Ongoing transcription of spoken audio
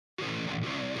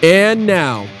And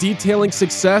now, Detailing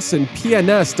Success and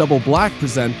PNS Double Black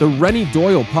present the Renny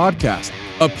Doyle Podcast,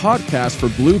 a podcast for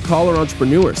blue-collar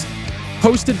entrepreneurs.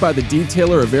 Hosted by the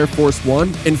detailer of Air Force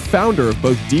One and founder of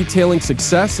both Detailing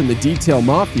Success and the Detail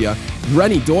Mafia,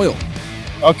 Renny Doyle.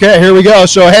 Okay, here we go.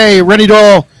 So, hey, Renny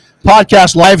Doyle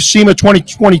Podcast, live SEMA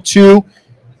 2022.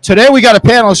 Today we got a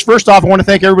panelist. First off, I want to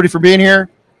thank everybody for being here.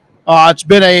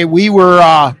 We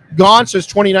were gone since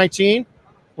 2019.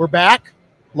 We're back,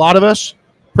 a lot of us.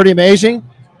 Pretty amazing.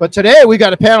 But today we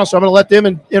got a panel, so I'm going to let them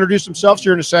introduce themselves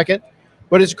here in a second.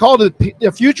 But it's called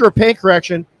The Future of Paint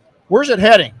Correction. Where's it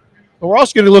heading? And we're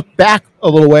also going to look back a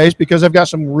little ways because I've got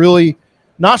some really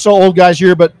not so old guys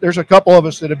here, but there's a couple of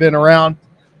us that have been around.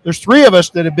 There's three of us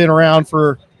that have been around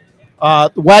for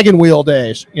the wagon wheel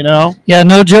days, you know? Yeah,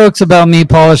 no jokes about me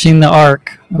polishing the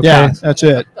arc. Okay. Yeah, that's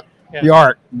it. Yeah. The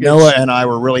arc. Noah and I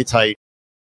were really tight.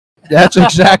 That's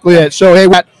exactly it. So, hey,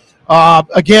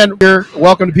 again, here,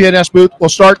 welcome to PNS booth. We'll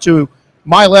start to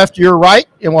my left, your right,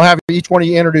 and we'll have each one of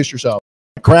you introduce yourself.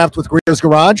 Craft with Greer's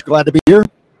Garage. Glad to be here.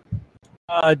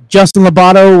 Justin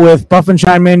Lobato with Buff and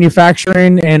Shine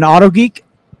Manufacturing and Auto Geek.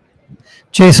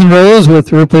 Jason Rose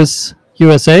with Rupus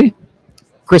USA.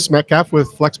 Chris Metcalf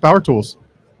with Flex Power Tools.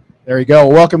 There you go.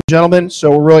 Welcome, gentlemen.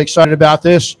 So we're really excited about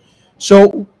this.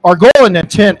 So our goal and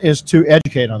intent is to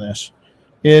educate on this,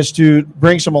 is to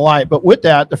bring some light. But with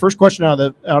that, the first question out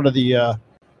of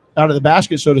the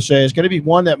basket, so to say, is going to be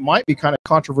one that might be kind of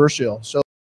controversial. So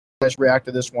let's react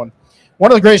to this one.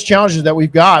 One of the greatest challenges that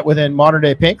we've got within modern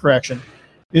day paint correction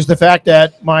is the fact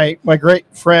that my great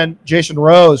friend Jason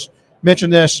Rose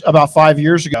mentioned this about 5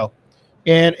 years ago,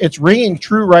 and it's ringing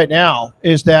true right now,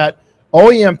 is that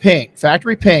OEM paint,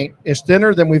 factory paint, is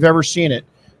thinner than we've ever seen it.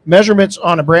 Measurements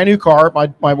on a brand new car,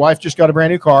 my wife just got a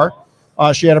brand new car.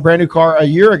 She had a brand new car a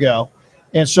year ago.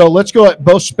 And so let's go at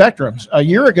both spectrums. A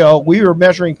year ago, we were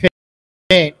measuring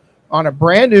paint on a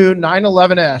brand new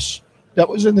 911S that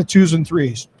was in the 2s and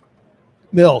 3s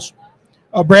mils.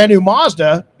 A brand new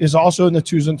Mazda is also in the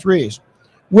 2s and 3s.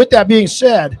 With that being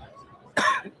said,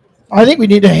 I think we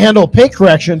need to handle paint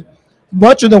correction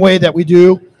much in the way that we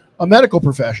do a medical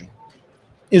profession,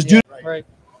 is do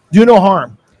no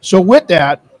harm. So with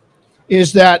that,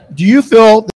 do you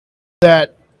feel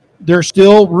that there's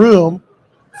still room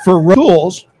for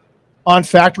tools on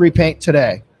factory paint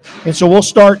today? And so we'll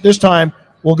start this time.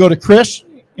 We'll go to Chris,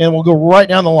 and we'll go right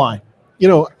down the line. You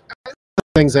know,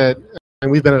 things that,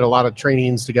 and we've been at a lot of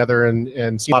trainings together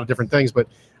and seen a lot of different things, but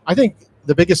I think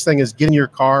the biggest thing is getting your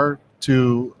car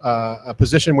to a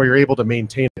position where you're able to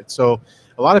maintain it. So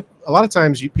a lot of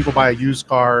times people buy a used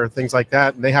car, things like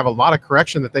that, and they have a lot of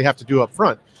correction that they have to do up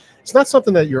front. It's not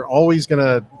something that you're always going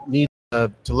to need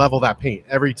to level that paint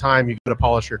every time you go to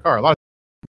polish your car. A lot of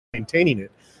maintaining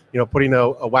it, you know, putting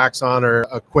a wax on or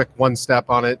a quick one step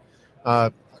on it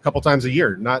a couple times a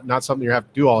year, not something you have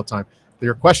to do all the time.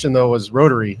 Your question though was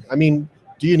rotary. I mean,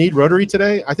 do you need rotary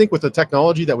today? I think with the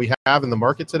technology that we have in the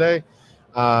market today,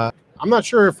 I'm not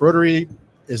sure if rotary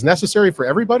is necessary for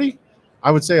everybody. I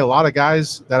would say a lot of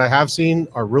guys that I have seen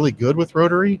are really good with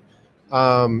rotary.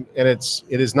 And it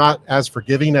is not as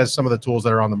forgiving as some of the tools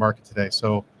that are on the market today.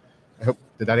 So I hope,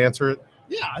 did that answer it?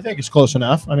 Yeah, I think it's close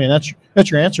enough. I mean, that's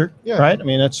your answer, yeah. Right? I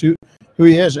mean, that's who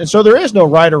he is. And so there is no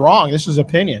right or wrong. This is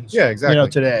opinions. Yeah, exactly. You know,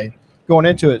 today going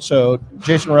into it. So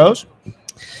Jason Rose?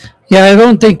 Yeah, I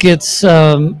don't think it's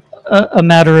a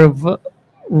matter of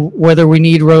whether we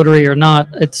need rotary or not.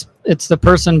 It's the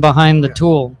person behind the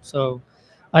tool. So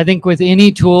I think with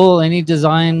any tool, any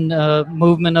design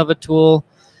movement of a tool,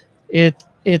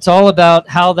 it's all about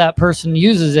how that person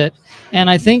uses it. And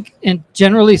I think,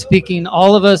 generally speaking,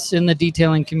 all of us in the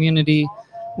detailing community,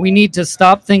 we need to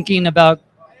stop thinking about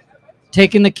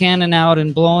taking the cannon out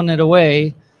and blowing it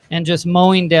away and just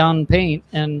mowing down paint.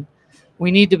 And we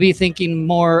need to be thinking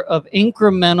more of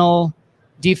incremental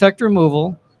defect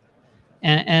removal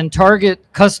and target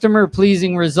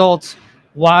customer-pleasing results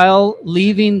while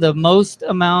leaving the most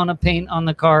amount of paint on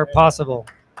the car possible.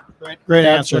 Great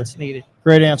That's answer. what's needed.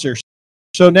 Great answer.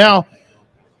 So now,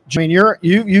 I mean,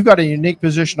 you've got a unique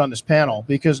position on this panel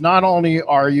because not only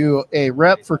are you a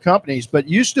rep for companies, but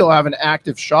you still have an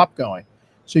active shop going.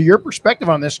 So your perspective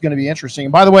on this is going to be interesting.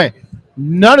 And by the way,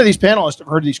 none of these panelists have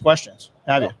heard these questions,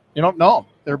 have you? You don't know them.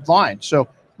 They're blind. So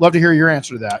love to hear your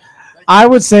answer to that. I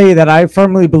would say that I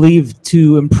firmly believe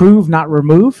to improve, not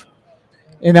remove.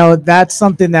 You know, that's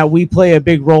something that we play a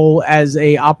big role as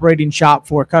a operating shop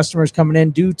for customers coming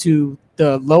in due to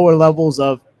the lower levels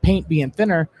of paint being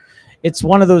thinner. It's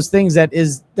one of those things that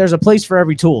there's a place for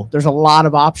every tool. There's a lot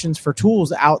of options for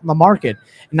tools out in the market.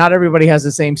 And not everybody has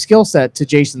the same skill set, to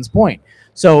Jason's point.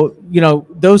 So,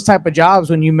 those type of jobs,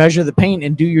 when you measure the paint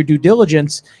and do your due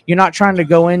diligence, you're not trying to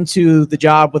go into the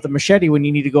job with a machete when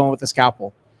you need to go in with a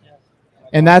scalpel.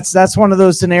 And that's one of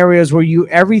those scenarios where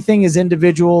everything is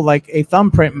individual, like a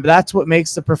thumbprint. But that's what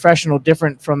makes the professional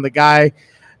different from the guy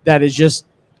that is just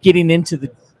getting into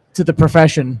the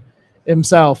profession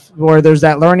himself, where there's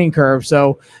that learning curve.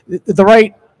 So the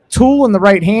right tool in the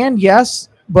right hand, yes,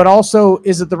 but also,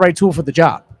 is it the right tool for the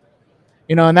job?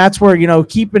 And that's where,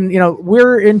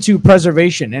 we're into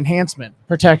preservation, enhancement,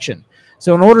 protection.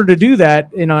 So in order to do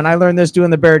that, and I learned this doing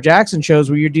the Barrett-Jackson shows,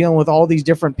 where you're dealing with all these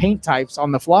different paint types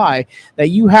on the fly, that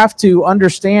you have to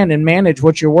understand and manage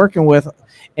what you're working with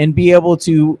and be able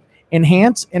to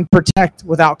enhance and protect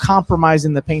without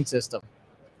compromising the paint system.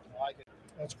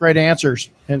 That's great answers.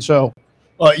 And so,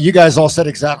 you guys all said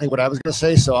exactly what I was going to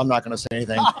say, so I'm not going to say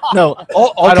anything. No,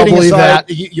 all I don't kidding believe aside, that.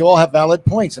 You all have valid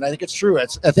points, and I think it's true.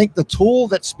 I think the tool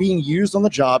that's being used on the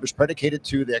job is predicated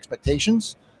to the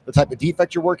expectations, the type of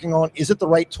defect you're working on. Is it the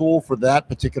right tool for that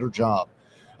particular job?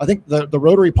 I think the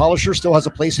rotary polisher still has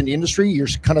a place in the industry. You're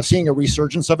kind of seeing a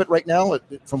resurgence of it right now,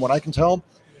 from what I can tell.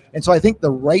 And so I think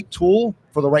the right tool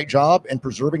for the right job and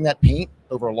preserving that paint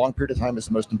over a long period of time is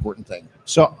the most important thing.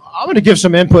 So I'm going to give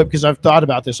some input because I've thought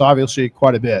about this obviously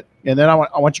quite a bit. And then I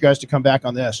want you guys to come back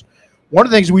on this. One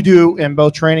of the things we do in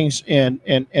both trainings and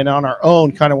on our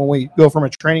own, kind of when we go from a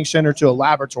training center to a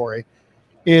laboratory,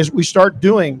 is we start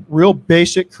doing real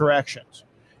basic corrections.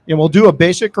 And we'll do a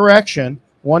basic correction,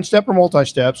 one step or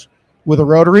multi-steps, with a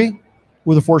rotary,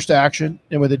 with a forced action,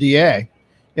 and with a DA.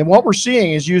 And what we're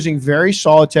seeing is, using very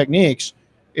solid techniques,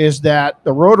 is that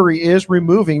the rotary is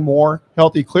removing more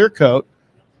healthy clear coat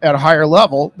at a higher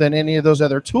level than any of those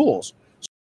other tools.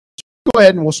 So go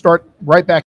ahead and we'll start right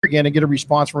back again and get a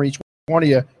response from each one of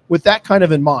you with that kind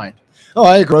of in mind. Oh,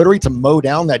 I agree. Rotary to mow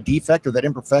down that defect or that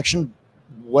imperfection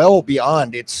well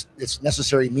beyond its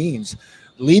necessary means,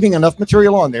 leaving enough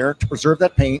material on there to preserve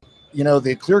that paint.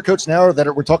 The clear coats now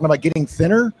that we're talking about getting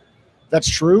thinner, that's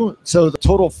true. So the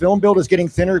total film build is getting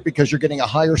thinner because you're getting a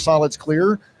higher solids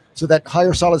clear. So that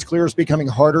higher solids clear is becoming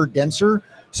harder, denser.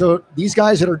 So these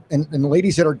guys that are, and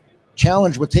ladies that are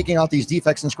challenged with taking out these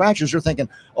defects and scratches, you're thinking,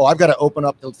 oh, I've got to open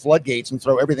up the floodgates and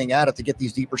throw everything at it to get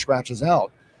these deeper scratches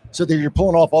out. So that you're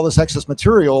pulling off all this excess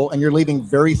material and you're leaving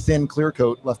very thin clear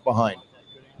coat left behind.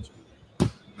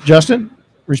 Justin,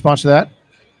 response to that?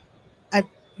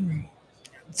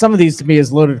 Some of these to me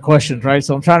is loaded questions, right?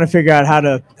 So I'm trying to figure out how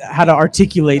to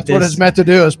articulate this. What it's meant to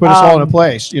do is put us all in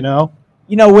place, with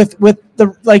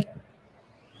the, like,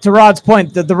 to Rod's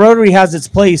point, the rotary has its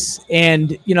place,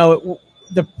 and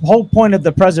the whole point of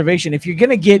the preservation, if you're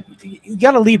going to you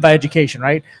got to lead by education,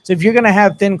 right? So if you're going to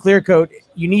have thin clear coat,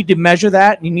 you need to measure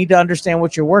that. You need to understand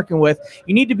what you're working with.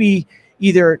 You need to be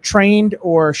either trained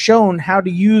or shown how to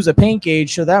use a paint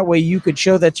gauge, so that way you could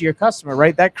show that to your customer,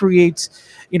 right? That creates,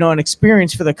 an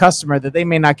experience for the customer that they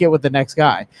may not get with the next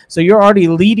guy. So you're already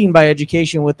leading by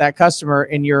education with that customer,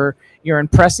 and you're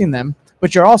impressing them,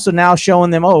 but you're also now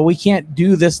showing them, oh, we can't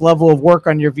do this level of work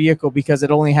on your vehicle because it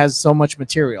only has so much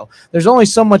material. There's only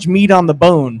so much meat on the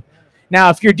bone. Now,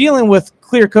 if you're dealing with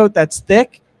clear coat that's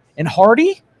thick and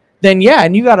hardy, then yeah,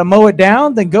 and you got to mow it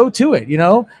down, then go to it.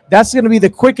 That's going to be the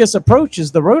quickest approach,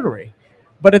 is the rotary.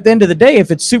 But at the end of the day, if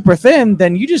it's super thin,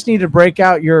 then you just need to break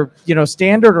out your,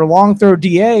 standard or long throw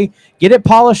DA, get it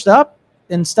polished up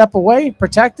and step away,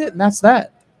 protect it. And that's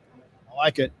that. I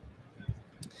like it.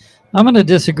 I'm going to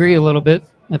disagree a little bit,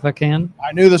 if I can.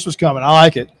 I knew this was coming. I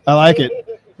like it.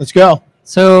 Let's go.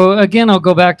 So again, I'll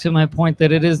go back to my point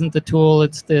that it isn't the tool,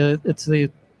 it's the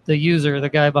user, the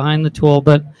guy behind the tool.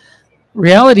 But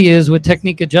reality is, with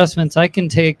technique adjustments, I can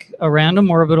take a random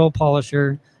orbital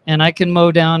polisher and I can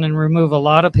mow down and remove a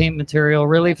lot of paint material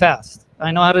really fast.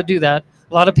 I know how to do that.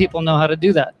 A lot of people know how to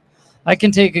do that. I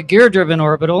can take a gear-driven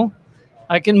orbital.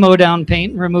 I can mow down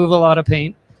paint and remove a lot of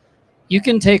paint. You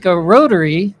can take a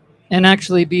rotary and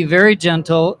actually be very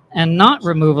gentle and not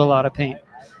remove a lot of paint.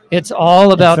 It's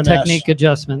all about finesse. technique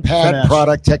adjustment. Pad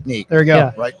product technique. There you go.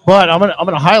 Yeah. Right. But I'm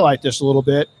gonna highlight this a little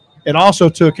bit. It also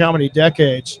took how many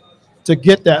decades to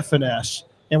get that finesse?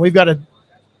 And we've got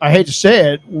I hate to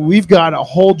say it, we've got a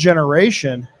whole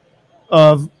generation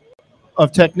of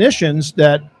technicians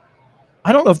that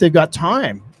I don't know if they've got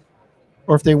time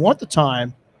or if they want the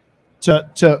time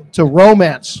to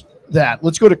romance that.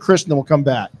 Let's go to Chris and then we'll come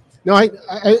back. No,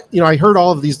 I heard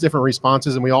all of these different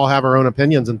responses, and we all have our own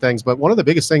opinions and things. But one of the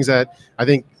biggest things that I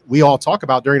think we all talk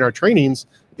about during our trainings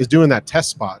is doing that test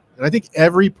spot. And I think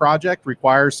every project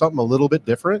requires something a little bit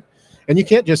different. And you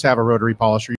can't just have a rotary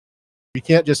polisher. You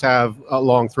can't just have a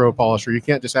long throw polisher. You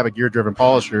can't just have a gear-driven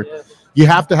polisher. You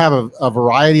have to have a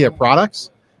variety of products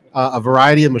a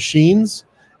variety of machines,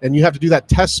 and you have to do that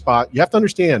test spot. You have to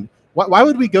understand why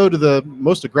would we go to the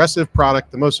most aggressive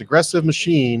product, the most aggressive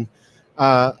machine,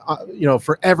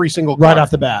 for every single car? Right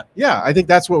off the bat. Yeah, I think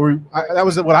that's that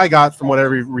was what I got from what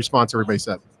every response everybody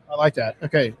said. I like that.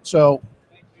 Okay, so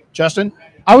Justin?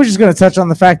 I was just going to touch on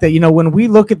the fact that, when we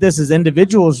look at this as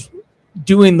individuals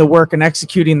doing the work and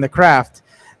executing the craft,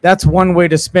 that's one way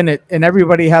to spin it, and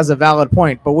everybody has a valid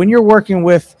point. But when you're working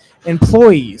with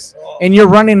employees and you're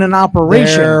running an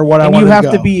operation and you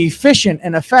have to be efficient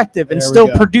and effective and still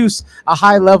produce a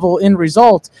high level end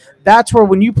result, that's where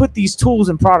when you put these tools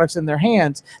and products in their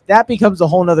hands, that becomes a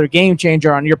whole nother game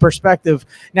changer on your perspective.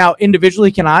 Now,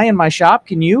 individually, can I in my shop?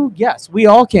 Can you? Yes, we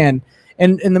all can.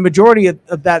 And the majority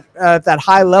of that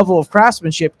high level of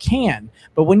craftsmanship can.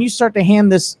 But when you start to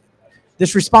hand this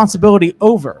responsibility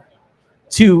over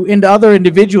into other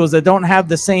individuals that don't have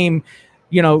the same,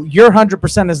 your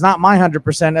 100% is not my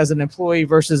 100% as an employee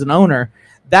versus an owner,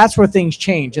 that's where things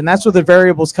change. And that's where the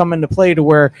variables come into play, to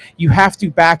where you have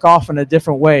to back off in a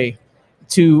different way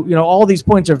to, all these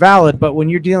points are valid, but when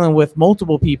you're dealing with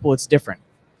multiple people, it's different.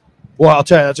 Well, I'll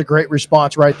tell you, that's a great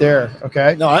response right there.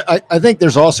 Okay. No, I think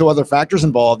there's also other factors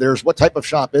involved. There's what type of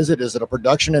shop is it? Is it a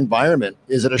production environment?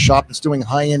 Is it a shop that's doing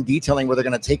high-end detailing where they're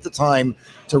going to take the time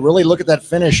to really look at that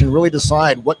finish and really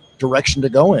decide what direction to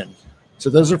go in?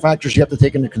 So those are factors you have to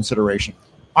take into consideration.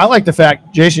 I like the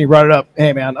fact, Jason, you brought it up.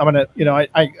 Hey, man, I'm going to,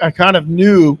 I kind of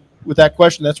knew with that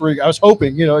question, that's where I was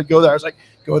hoping, I'd go there. I was like,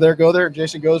 go there. And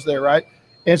Jason goes there, right?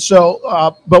 And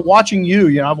so, but watching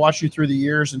you, I've watched you through the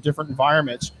years in different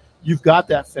environments. You've got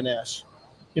that finesse,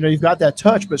 you've got that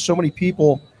touch, but so many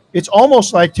people, it's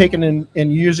almost like taking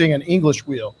and using an English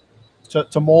wheel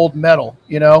to mold metal,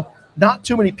 not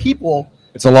too many people.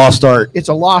 It's a lost art. It's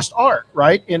a lost art.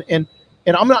 Right. And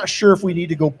I'm not sure if we need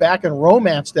to go back and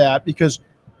romance that, because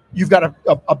you've got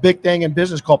a big thing in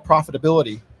business called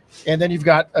profitability. And then you've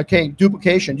got,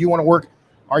 duplication. Do you want to work?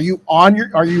 Are you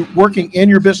working in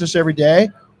your business every day,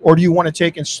 or do you want to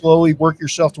take and slowly work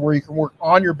yourself to where you can work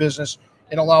on your business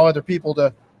and allow other people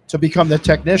to become the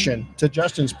technician, to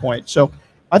Justin's point? So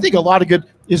I think a lot of good.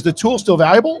 Is the tool still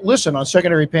valuable? Listen, on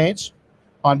secondary paints,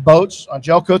 on boats, on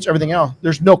gel coats, everything else,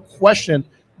 there's no question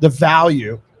the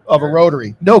value of a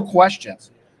rotary, no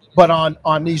questions. But on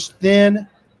these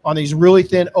really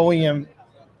thin OEM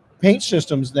paint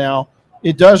systems now,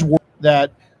 it does work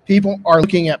that people are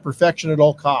looking at perfection at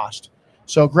all cost.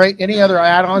 So great. Any other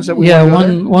add-ons that we? Yeah,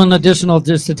 one additional,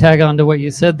 just to tag on to what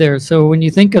you said there. So when you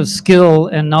think of skill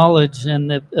and knowledge and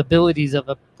the abilities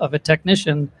of a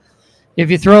technician,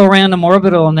 if you throw a random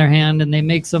orbital in their hand and they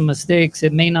make some mistakes,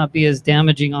 it may not be as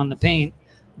damaging on the paint.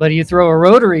 But you throw a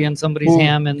rotary in somebody's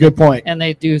hand and good point, and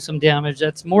they do some damage,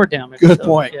 that's more damage. Good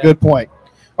point. Yeah. Good point.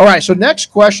 All right. So next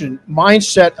question: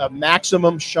 mindset of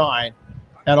maximum shine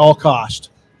at all cost.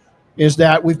 Is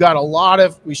that we've got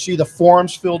we see the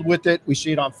forums filled with it. We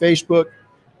see it on Facebook.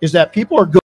 Is that people are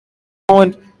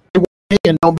going,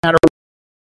 and no matter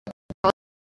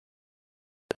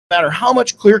how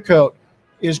much clear coat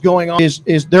is going on,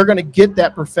 is they're going to get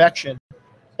that perfection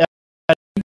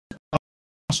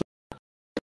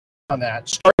on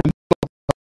that.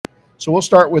 So we'll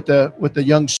start with the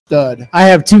young stud. I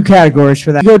have two categories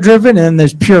for that: ego driven, and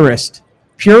there's purist.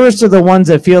 Purists are the ones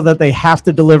that feel that they have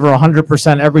to deliver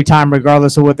 100% every time,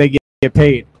 regardless of what they get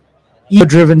paid.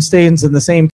 Ego-driven stays in the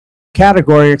same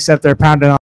category, except they're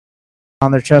pounding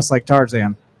on their chest like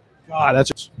Tarzan. God,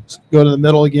 let's go to the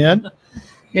middle again.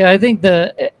 Yeah, I think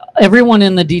everyone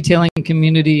in the detailing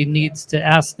community needs to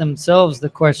ask themselves the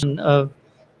question of,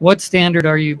 what standard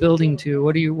are you building to?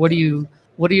 What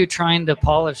are you trying to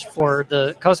polish for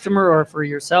the customer or for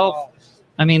yourself?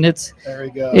 I mean, there we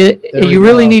go. You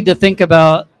really need to think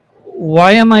about,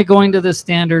 why am I going to this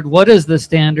standard? What is the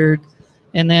standard?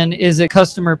 And then, is it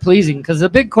customer pleasing? Because the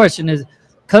big question is,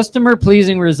 customer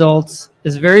pleasing results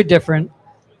is very different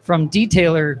from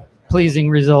detailer pleasing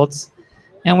results.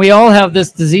 And we all have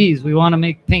this disease. We want to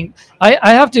make paint. I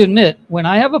have to admit, when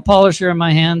I have a polisher in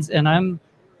my hands and I'm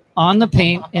on the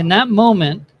paint, in that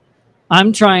moment,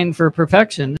 I'm trying for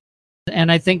perfection.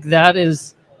 And I think that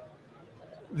is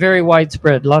very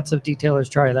widespread. Lots of detailers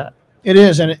try that. It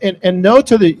is, and no,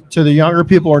 to the younger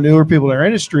people or newer people in our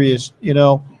industry is,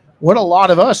 what a lot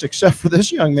of us, except for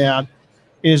this young man,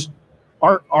 is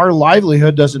our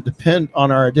livelihood doesn't depend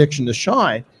on our addiction to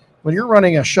shine. When you're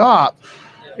running a shop,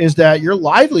 is that your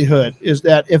livelihood is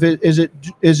that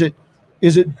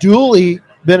is it duly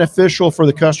beneficial for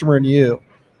the customer and you,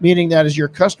 meaning that is your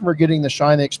customer getting the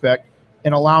shine they expect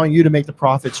and allowing you to make the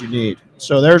profits you need.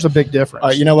 So there's a big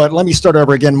difference. You know what? Let me start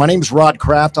over again. My name's Rod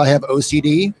Kraft. I have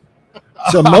OCD.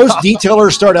 So most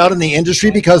detailers start out in the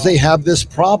industry because they have this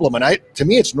problem. And to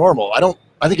me, it's normal.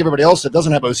 I think everybody else that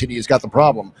doesn't have OCD has got the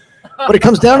problem. But it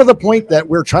comes down to the point that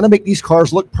we're trying to make these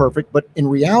cars look perfect. But in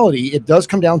reality, it does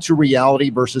come down to reality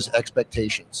versus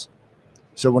expectations.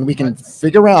 So when we can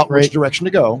figure out which direction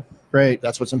to go,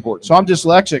 that's what's important. So I'm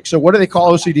dyslexic. So what do they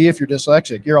call OCD if you're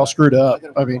dyslexic? You're all screwed up.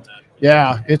 I mean,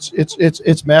 yeah,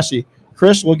 it's messy.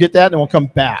 Chris, we'll get that and then we'll come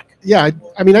back. Yeah,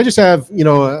 I mean, I just have,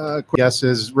 a quick guess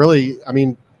is really, I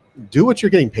mean, do what you're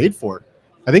getting paid for.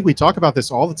 I think we talk about this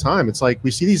all the time. It's like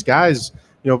we see these guys,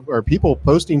 or people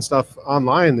posting stuff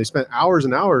online. They spent hours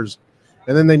and hours,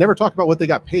 and then they never talk about what they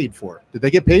got paid for. Did they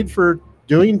get paid for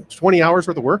doing 20 hours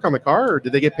worth of work on the car, or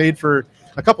did they get paid for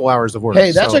a couple hours of work?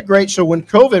 Hey, that's so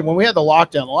when we had the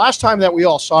lockdown, the last time that we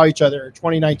all saw each other in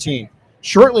 2019,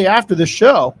 shortly after this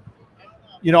show,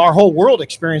 our whole world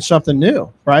experienced something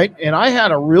new, right? And I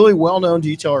had a really well-known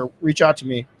detailer reach out to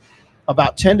me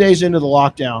about 10 days into the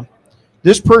lockdown.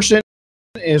 This person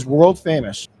is world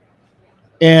famous.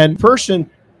 And the person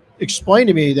explained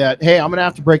to me that, hey, I'm going to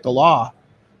have to break the law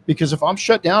because if I'm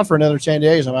shut down for another 10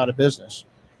 days, I'm out of business.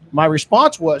 My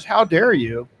response was, how dare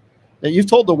you that you've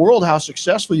told the world how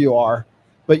successful you are,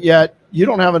 but yet you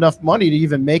don't have enough money to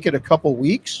even make it a couple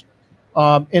weeks.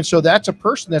 And so that's a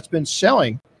person that's been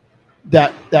selling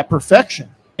that perfection.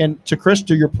 And to Chris,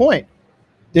 to your point,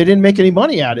 they didn't make any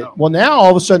money at it. Well, now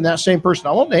all of a sudden that same person,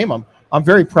 I won't name them, I'm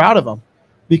very proud of them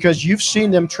because you've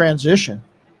seen them transition.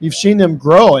 You've seen them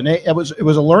grow. And it was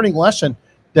a learning lesson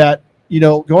that,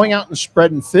 going out and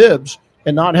spreading fibs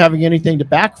and not having anything to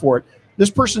back for it. This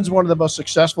person's one of the most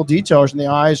successful detailers in the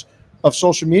eyes of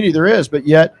social media there is, but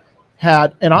yet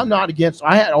and I'm not against,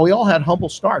 we all had humble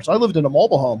starts. I lived in a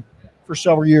mobile home for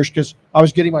several years because I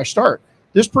was getting my start.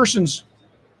 This person's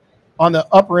on the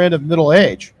upper end of middle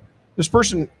age. This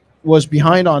person was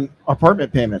behind on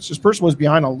apartment payments. This person was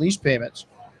behind on lease payments.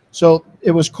 So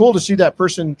it was cool to see that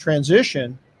person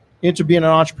transition into being an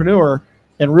entrepreneur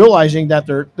and realizing that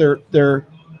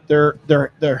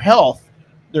their health,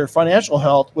 their financial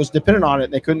health was dependent on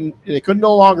it. They couldn't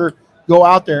no longer go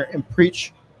out there and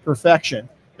preach perfection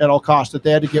at all costs, that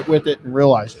they had to get with it and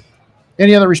realize it.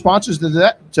 Any other responses to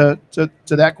that to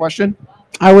that question?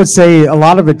 I would say a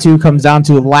lot of it too comes down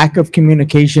to a lack of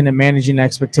communication and managing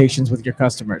expectations with your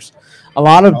customers. A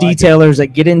lot of detailers that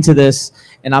get into this,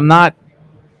 and I'm not,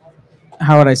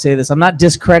 how would I say this? I'm not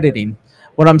discrediting.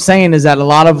 What I'm saying is that a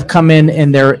lot of come in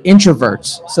and they're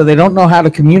introverts, so they don't know how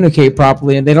to communicate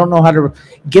properly and they don't know how to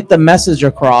get the message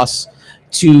across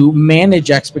to manage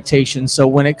expectations. So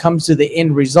when it comes to the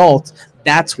end result,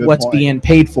 that's what's being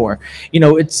paid for.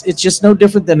 It's just no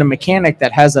different than a mechanic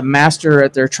that has a master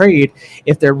at their trade.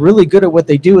 If they're really good at what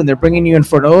they do and they're bringing you in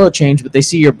for an oil change, but they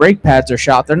see your brake pads are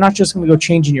shot, they're not just going to go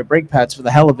changing your brake pads for the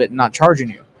hell of it and not charging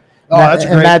you. That's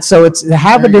great. So it's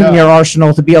have it in your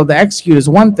arsenal to be able to execute is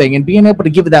one thing, and being able to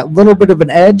give it that little bit of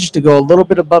an edge to go a little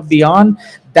bit above beyond.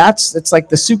 It's like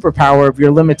the superpower of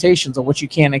your limitations on what you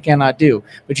can and cannot do.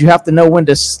 But you have to know when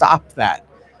to stop that.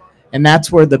 And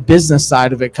that's where the business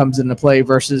side of it comes into play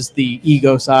versus the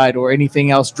ego side or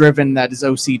anything else driven that is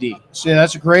OCD. See,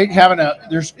 that's great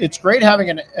it's great having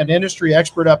an industry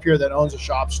expert up here that owns a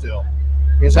shop still.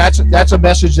 Because that's a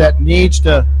message that needs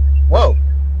to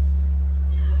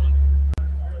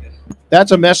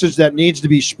That's a message that needs to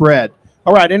be spread.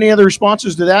 All right, any other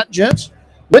responses to that, gents?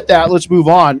 With that, let's move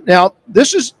on. Now,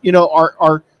 this is,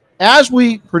 our as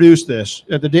we produce this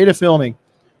at the data filming,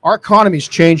 our economy is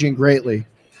changing greatly.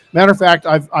 Matter of fact,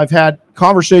 I've had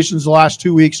conversations the last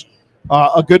 2 weeks.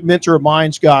 A good mentor of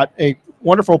mine's got a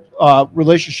wonderful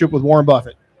relationship with Warren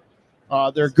Buffett.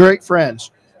 They're great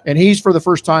friends, and he's for the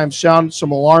first time sounded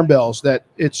some alarm bells that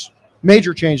it's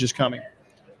major changes coming.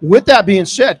 With that being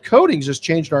said, coatings has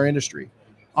changed our industry.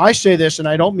 I say this, and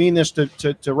I don't mean this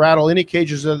to rattle any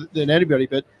cages than anybody,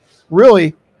 but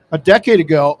really, a decade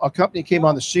ago, a company came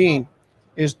on the scene.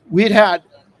 We had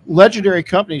legendary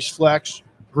companies, Flex,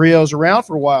 Griot's around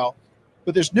for a while,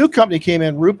 but this new company came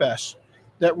in, Rupes,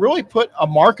 that really put a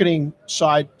marketing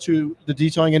side to the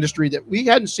detailing industry that we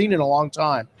hadn't seen in a long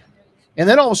time. And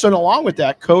then all of a sudden, along with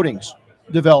that, coatings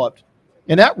developed.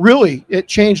 And that really, it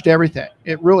changed everything.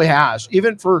 It really has.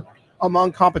 Even for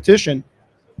among competition,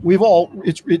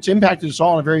 it's impacted us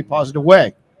all in a very positive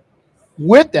way.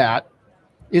 With that,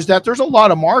 is that there's a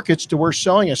lot of markets to where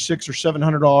selling a $600 or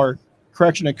 $700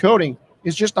 correction and coating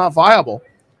is just not viable.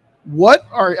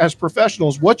 As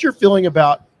professionals, what's your feeling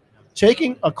about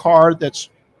taking a car that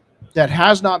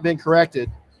has not been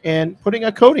corrected and putting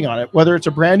a coating on it, whether it's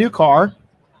a brand new car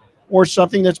or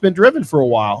something that's been driven for a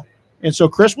while? And so,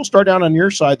 Chris, we'll start down on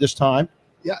your side this time.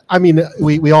 Yeah, I mean,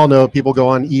 we all know people go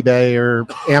on eBay or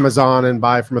Amazon and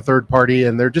buy from a third party,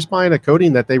 and they're just buying a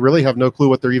coating that they really have no clue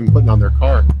what they're even putting on their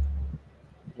car,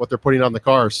 what they're putting on the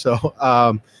car. So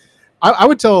I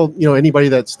would tell anybody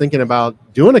that's thinking about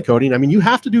doing a coating. I mean, you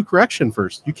have to do correction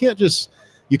first. You can't just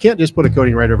put a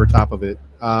coating right over top of it.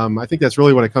 I think that's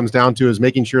really what it comes down to, is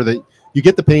making sure that you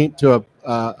get the paint to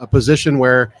a position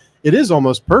where it is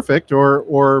almost perfect, or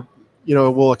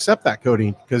will accept that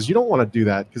coating, because you don't want to do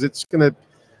that, because it's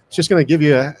just going to give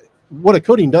you what a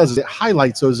coating does is it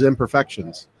highlights those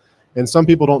imperfections. And some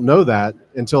people don't know that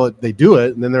until they do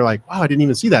it. And then they're like, wow, I didn't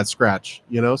even see that scratch,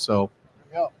 so.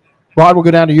 Yeah. Rod, we'll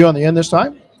go down to you on the end this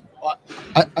time.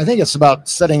 I think it's about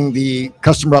setting the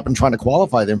customer up and trying to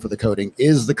qualify them for the coating.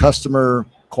 Is the customer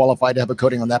qualified to have a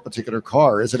coating on that particular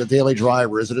car? Is it a daily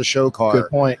driver? Is it a show car? Good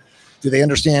point. Do they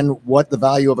understand what the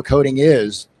value of a coating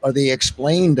is? Are they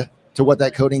explained to what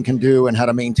that coating can do and how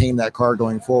to maintain that car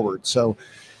going forward? So,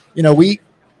 we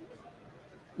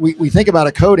think about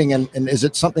a coating, and is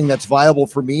it something that's viable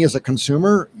for me as a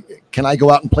consumer? Can I go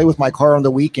out and play with my car on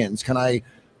the weekends? Can I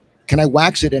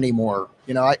wax it anymore?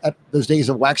 Those days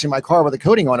of waxing my car with a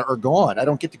coating on it are gone. I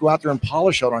don't get to go out there and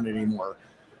polish out on it anymore.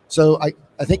 So I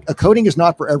think a coating is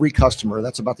not for every customer.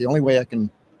 That's about the only way I can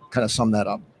kind of sum that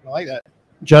up. I like that.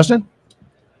 Justin?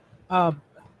 Now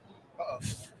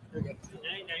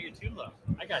you're too low.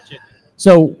 I got you.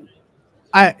 So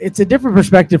it's a different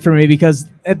perspective for me, because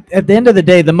at the end of the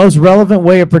day, the most relevant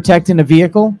way of protecting a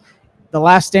vehicle, the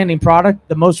last standing product,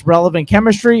 the most relevant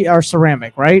chemistry are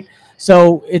ceramic, right?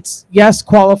 So it's, yes,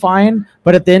 qualifying,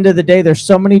 but at the end of the day, there's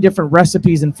so many different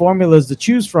recipes and formulas to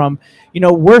choose from.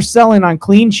 We're selling on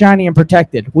clean, shiny, and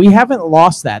protected. We haven't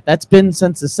lost that. That's been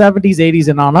since the 70s, 80s,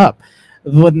 and on up,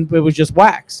 when it was just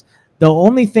wax. The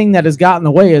only thing that has gotten in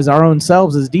the way is our own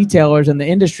selves as detailers in the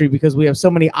industry, because we have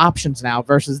so many options now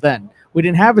versus then. We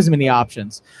didn't have as many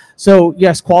options. So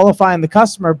yes, qualifying the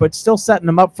customer, but still setting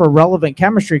them up for relevant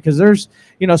chemistry, because there's,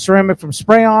 ceramic from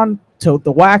spray on to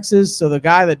the waxes. So the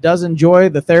guy that does enjoy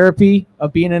the therapy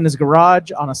of being in his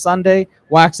garage on a Sunday,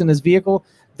 waxing his vehicle,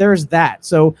 there's that.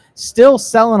 So still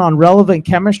selling on relevant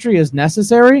chemistry is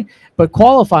necessary, but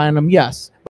qualifying them,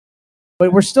 yes.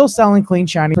 But we're still selling clean,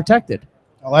 shiny, protected.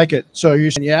 I like it. So you're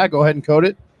saying, yeah, go ahead and coat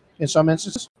it in some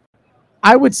instances?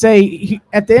 I would say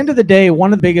at the end of the day,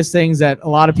 one of the biggest things that a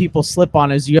lot of people slip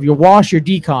on is you have your wash, your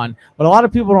decon. What a lot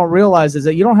of people don't realize is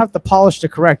that you don't have to polish to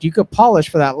correct. You could polish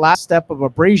for that last step of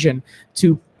abrasion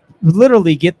to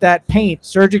literally get that paint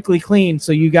surgically clean,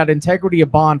 so you got integrity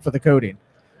of bond for the coating.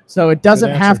 So it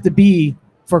doesn't have to be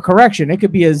for correction. It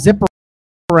could be a zipper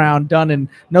around done in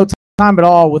no time at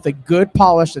all with a good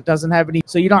polish that doesn't have any,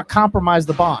 so you don't compromise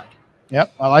the bond.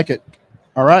 Yep, I like it.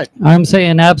 All right. I'm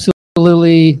saying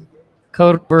absolutely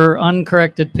coat for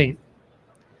uncorrected paint.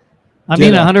 I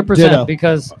mean 100%,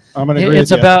 because I'm gonna agree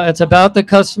it's about the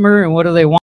customer and what do they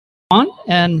want.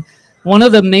 And one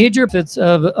of the major benefits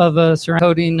of a ceramic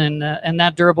coating and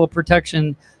that durable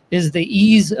protection is the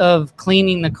ease of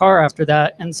cleaning the car after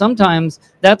that. And sometimes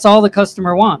that's all the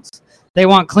customer wants. They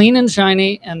want clean and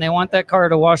shiny, and they want that car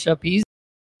to wash up easy.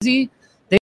 They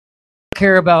don't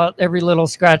care about every little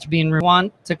scratch being removed. They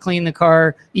want to clean the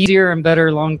car easier and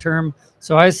better long term.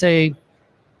 So I say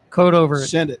coat over it.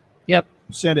 Send it. Yep.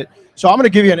 Send it. So I'm going to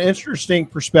give you an interesting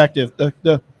perspective.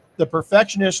 The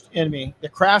perfectionist in me, the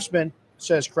craftsman,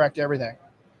 says correct everything.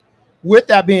 With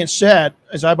that being said,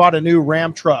 as I bought a new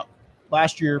Ram truck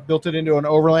last year, built it into an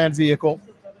overland vehicle,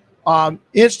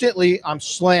 instantly I'm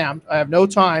slammed. I have no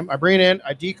time. I bring it in,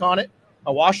 I decon it,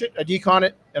 I wash it, I decon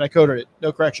it, and I coated it.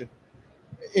 No correction.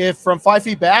 If from 5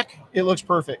 feet back, it looks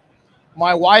perfect.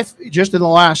 My wife, just in the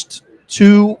last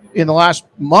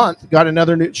month, got a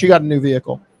new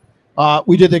vehicle.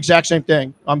 We did the exact same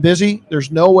thing. I'm busy.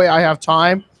 There's no way I have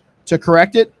time to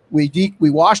correct it. We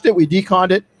washed it, we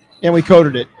deconned it, and we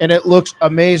coated it, and it looks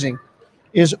amazing.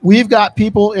 We've got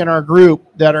people in our group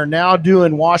that are now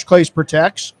doing wash clays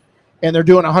protects, and they're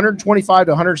doing 125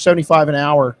 to 175 an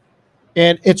hour.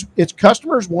 And it's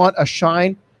customers want a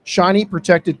shiny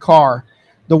protected car.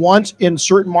 The ones in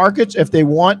certain markets, if they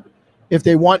want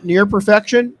near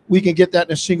perfection, we can get that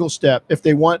in a single step. If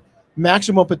they want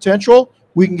maximum potential,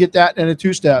 we can get that in a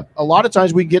two-step. A lot of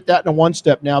times we can get that in a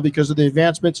one-step now because of the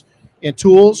advancements in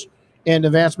tools and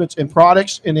advancements in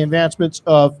products and the advancements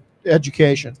of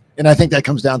education. And I think that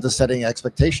comes down to setting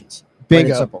expectations.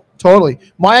 Bingo. Simple. Totally.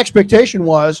 My expectation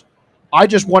was I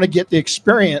just want to get the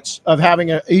experience of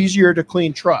having an easier to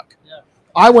clean truck. Yeah.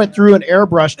 I went through and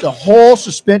airbrushed the whole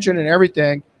suspension and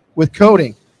everything with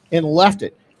coating and left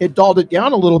it. It dulled it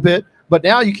down a little bit, but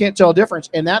now you can't tell a difference.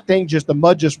 And that thing, the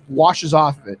mud just washes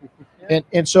off of it. Yeah.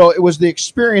 And so it was the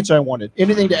experience I wanted.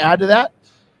 Anything to add to that?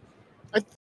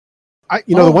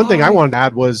 The one thing I wanted to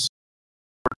add was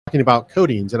talking about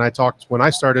coatings, and when I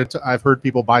started, I've heard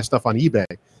people buy stuff on eBay.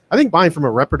 I think buying from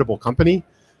a reputable company,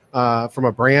 from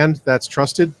a brand that's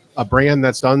trusted, a brand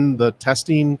that's done the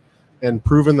testing and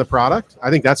proven the product, I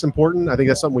think that's important. I think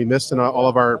that's something we missed in all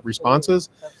of our responses,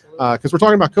 because we're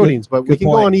talking about coatings, but we can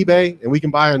go on eBay and we can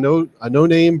buy a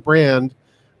no-name brand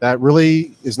that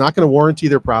really is not going to warranty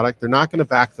their product. They're not going to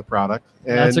back the product.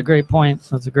 And that's a great point.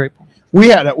 We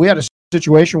had a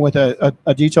situation with a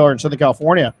detailer in Southern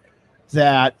California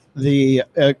that the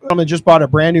gentleman just bought a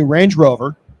brand new Range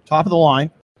Rover, top of the line,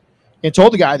 and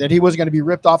told the guy that he wasn't going to be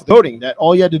ripped off the coating, that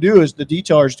all you had to do is the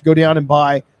detailers to go down and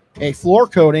buy a floor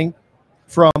coating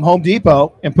from Home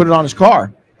Depot and put it on his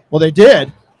car. Well, they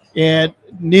did, and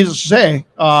needless to say,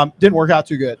 didn't work out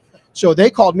too good. So they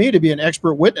called me to be an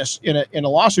expert witness in a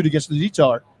lawsuit against the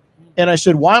detailer. And I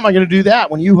said, why am I going to do that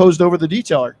when you hosed over the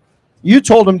detailer? You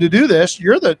told them to do this.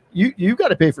 You got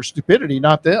to pay for stupidity,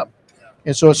 not them.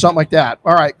 And so it's something like that.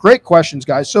 All right, great questions,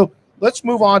 guys. So let's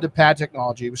move on to pad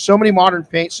technology. With so many modern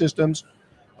paint systems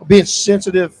being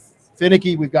sensitive,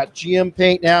 finicky, we've got GM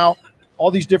paint now, all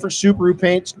these different Subaru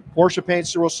paints, Porsche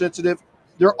paints are real sensitive.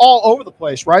 They're all over the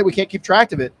place, right? We can't keep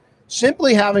track of it.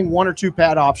 Simply having one or two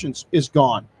pad options is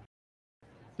gone.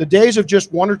 The days of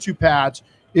just one or two pads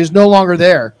is no longer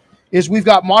there. We've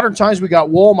got modern times, we got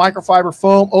wool, microfiber,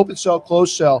 foam, open cell,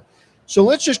 closed cell. So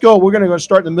let's just go. We're going to go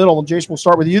start in the middle, and Jason, we'll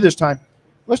start with you this time.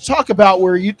 Let's talk about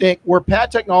where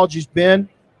pad technology's been,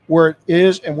 where it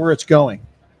is, and where it's going.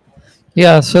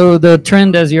 Yeah, so the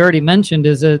trend, as you already mentioned,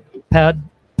 is that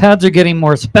pads are getting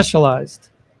more specialized.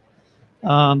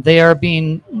 They are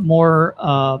being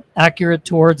more accurate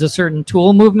towards a certain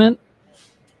tool movement,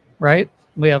 right?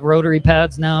 We have rotary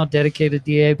pads now, dedicated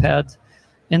DA pads,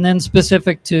 and then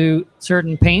specific to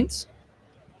certain paints,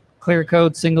 clear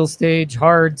coat, single stage,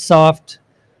 hard, soft,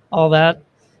 all that.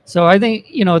 So I think,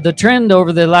 the trend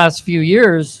over the last few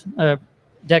years,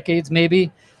 decades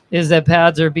maybe, is that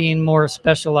pads are being more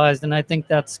specialized, and I think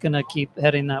that's going to keep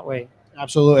heading that way.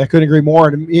 Absolutely. I couldn't agree more.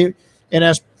 And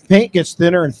as paint gets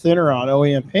thinner and thinner on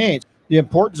OEM paints, the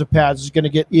importance of pads is going to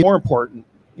get even more important.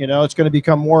 It's going to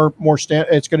become more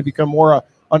it's going to become more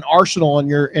an arsenal in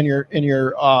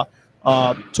your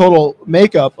total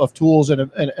makeup of tools and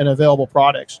available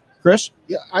products. Chris?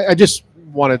 Yeah, I just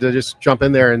wanted to just jump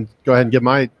in there and go ahead and give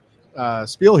my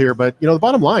spiel here. But, the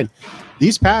bottom line,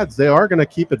 these pads, they are going to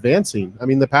keep advancing. I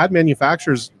mean, the pad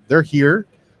manufacturers, they're here.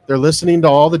 They're listening to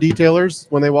all the detailers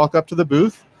when they walk up to the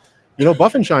booth.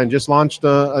 Buff and Shine just launched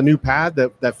a new pad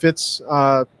that fits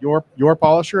your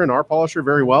polisher and our polisher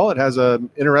very well. It has an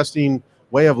interesting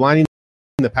way of lining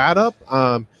the pad up.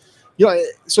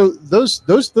 So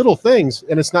those little things,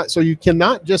 and it's not, so you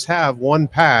cannot just have one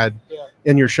pad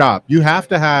in your shop. You have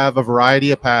to have a variety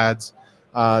of pads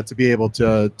to be able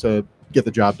to get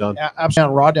the job done.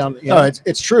 Absolutely. Raw down. No,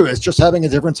 it's true. It's just having a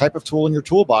different type of tool in your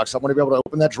toolbox. I want to be able to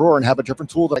open that drawer and have a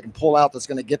different tool that I can pull out that's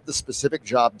going to get the specific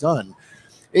job done.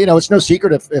 It's no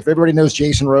secret if everybody knows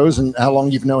Jason Rose and how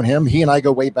long you've known him. He and I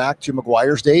go way back to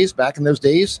McGuire's days. Back in those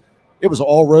days, it was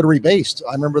all rotary based.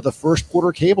 I remember the first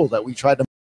quarter cable that we tried to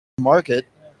market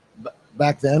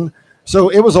back then. So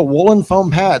it was a woolen foam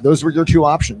pad. Those were your two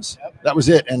options. That was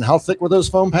it. And how thick were those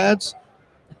foam pads?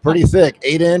 Pretty thick,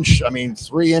 8-inch.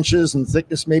 3 inches in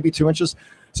thickness, maybe 2 inches.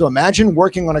 So imagine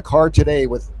working on a car today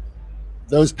with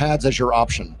those pads as your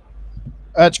option.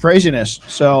 That's craziness.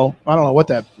 So I don't know what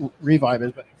that revive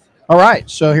is, but all right.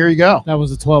 So here you go. That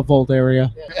was a 12-volt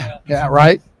area. Yeah,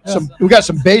 right. We got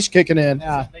some bass kicking in.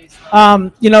 Yeah.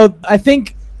 I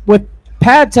think with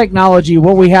pad technology,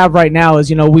 what we have right now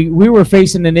is, we were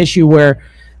facing an issue where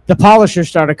the polishers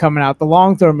started coming out, the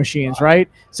long throw machines, right?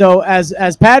 So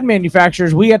as pad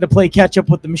manufacturers, we had to play catch up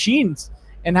with the machines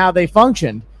and how they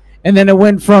functioned. And then it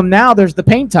went from now there's the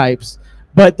paint types,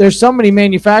 but there's so many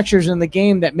manufacturers in the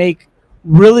game that make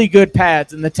really good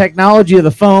pads, and the technology of the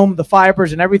foam, the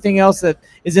fibers, and everything else that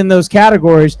is in those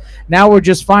categories. Now we're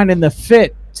just finding the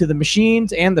fit to the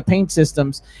machines and the paint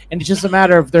systems, and it's just a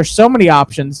matter of there's so many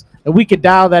options that we could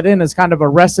dial that in as kind of a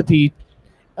recipe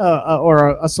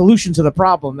or a solution to the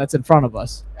problem that's in front of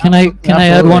us. Can I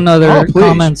add one other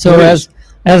comment? So as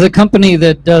a company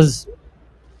that does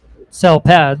sell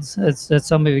pads, as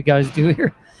some of you guys do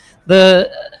here,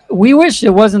 we wish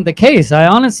it wasn't the case. I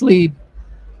honestly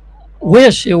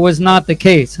wish it was not the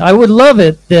case. I would love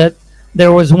it that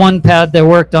there was one pad that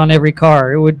worked on every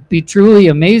car. It would be truly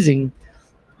amazing,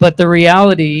 but the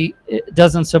reality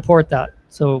doesn't support that.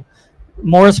 So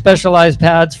more specialized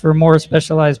pads for more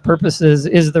specialized purposes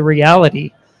is the reality.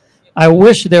 I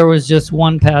wish there was just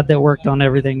one pad that worked on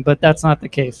everything, but that's not the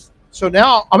case. So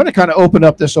now I'm going to kind of open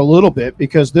up this a little bit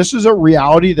because this is a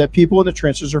reality that people in the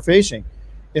trenches are facing,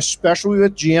 especially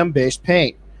with GM-based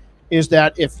paint, is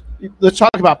that let's talk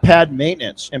about pad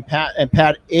maintenance and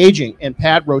pad aging and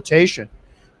pad rotation.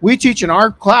 We teach in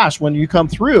our class when you come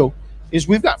through is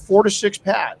we've got 4 to 6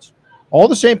 pads, all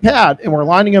the same pad, and we're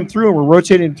lining them through and we're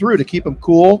rotating them through to keep them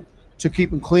cool, to keep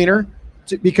them cleaner,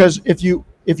 because if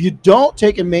you don't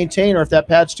take and maintain, or if that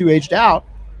pad's too aged out,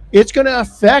 it's going to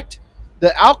affect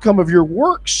the outcome of your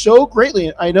work so greatly.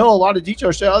 And I know a lot of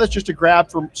detailers say, oh, that's just a grab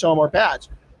from some of our pads.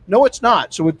 No, it's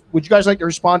not. So would you guys like to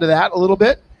respond to that a little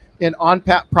bit and on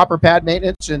proper pad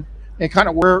maintenance and kind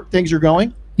of where things are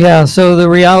going? Yeah, so the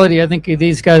reality, I think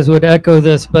these guys would echo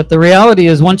this, but the reality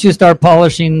is once you start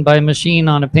polishing by machine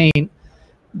on a paint,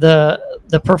 the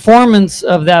performance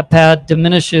of that pad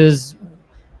diminishes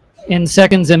in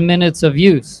seconds and minutes of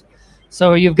use.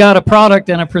 So you've got a product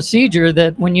and a procedure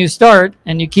that when you start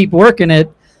and you keep working it,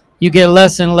 you get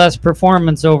less and less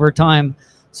performance over time.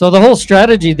 So the whole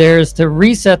strategy there is to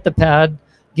reset the pad,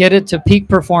 get it to peak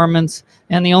performance,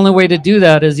 and the only way to do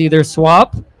that is either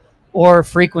swap or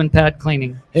frequent pad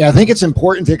cleaning. Yeah, I think it's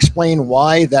important to explain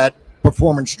why that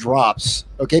performance drops,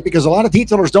 okay? Because a lot of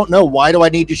detailers don't know, why do I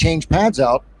need to change pads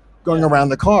out going around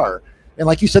the car? And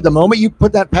like you said, the moment you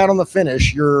put that pad on the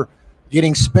finish, you're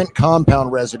getting spent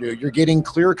compound residue, you're getting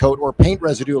clear coat or paint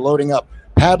residue loading up.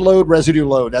 Pad load, residue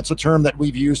load, that's a term that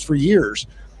we've used for years.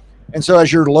 And so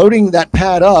as you're loading that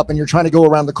pad up and you're trying to go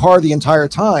around the car the entire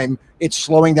time, it's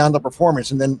slowing down the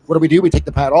performance. And then what do? We take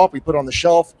the pad off, we put it on the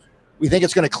shelf. We think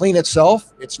it's going to clean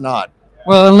itself. It's not.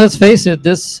 Well, and let's face it,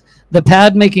 the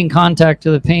pad making contact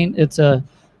to the paint, it's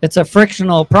a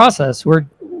frictional process.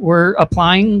 We're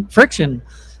applying friction.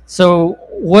 So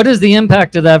what is the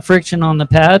impact of that friction on the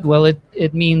pad? Well,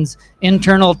 it means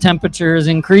internal temperature is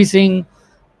increasing.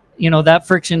 That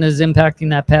friction is impacting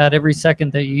that pad every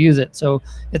second that you use it. So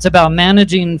it's about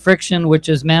managing friction, which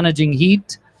is managing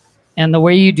heat. And the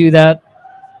way you do that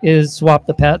is swap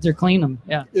the pads or clean them.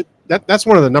 Yeah. That's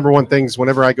one of the number one things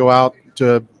whenever I go out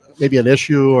to maybe an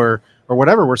issue or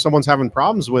whatever, where someone's having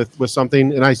problems with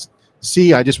something, and I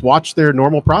just watch their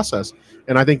normal process.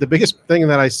 And I think the biggest thing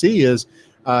that I see is,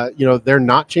 they're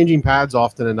not changing pads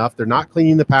often enough. They're not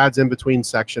cleaning the pads in between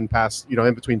sections.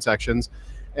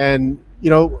 And,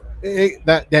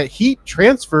 that heat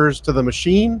transfers to the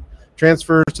machine,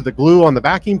 transfers to the glue on the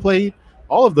backing plate,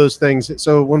 all of those things.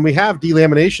 So when we have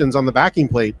delaminations on the backing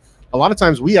plate, a lot of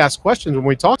times we ask questions when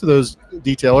we talk to those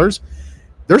detailers.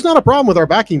 There's not a problem with our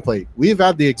backing plate. We've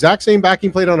had the exact same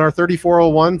backing plate on our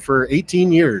 3401 for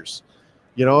 18 years,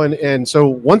 and so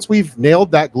once we've nailed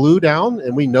that glue down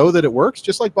and we know that it works,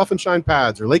 just like Buff and Shine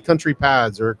pads or Lake Country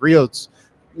pads or Griots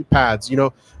pads,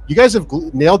 you guys have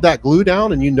nailed that glue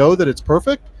down and you know that it's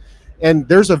perfect. And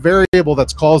there's a variable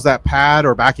that's caused that pad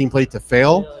or backing plate to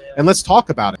fail. And let's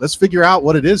talk about it. Let's figure out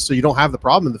what it is so you don't have the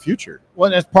problem in the future.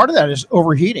 Well, as part of that is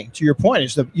overheating. To your point,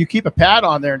 is that you keep a pad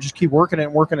on there and just keep working it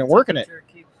and working and working it.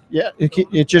 Yeah,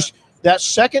 it just, that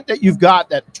second that you've got,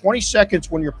 that 20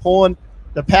 seconds when you're pulling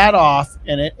the pad off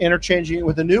and interchanging it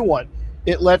with a new one,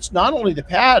 it lets not only the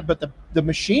pad but the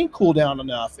machine cool down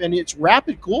enough, and it's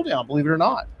rapid cool down, believe it or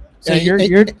not. So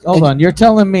you're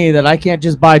telling me that I can't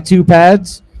just buy 2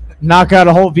 pads, knock out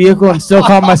a whole vehicle, and still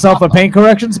call myself a paint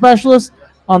correction specialist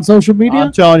on social media?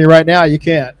 I'm telling you right now, you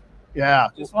can't. Yeah.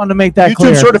 Just wanted to make that YouTube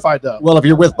clear. certified, though. Well, if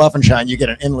you're with Buff and Shine, you get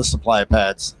an endless supply of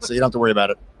pads, so you don't have to worry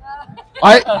about it.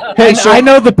 I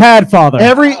know the pad father.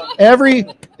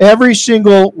 Every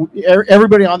single,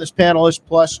 everybody on this panel is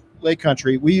plus Lake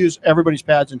Country. We use everybody's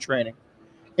pads in training.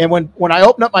 And when I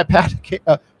open up my pad,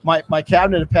 my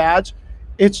cabinet of pads,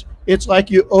 it's like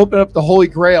you open up the Holy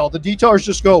Grail. The detailers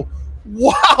just go,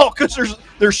 wow, because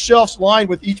there's shelves lined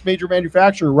with each major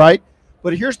manufacturer, right?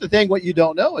 But here's the thing: what you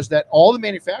don't know is that all the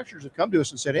manufacturers have come to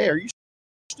us and said, "Hey, are you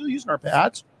still using our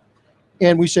pads?"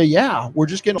 And we say, "Yeah, we're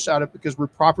just getting us out of it because we're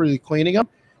properly cleaning them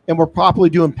and we're properly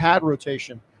doing pad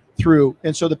rotation through,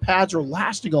 and so the pads are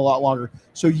lasting a lot longer."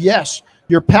 So yes,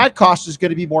 your pad cost is going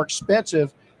to be more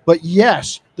expensive, but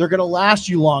yes, they're going to last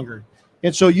you longer.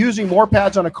 And so using more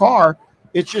pads on a car,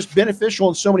 it's just beneficial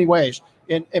in so many ways.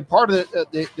 And part of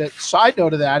the side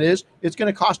note of that is it's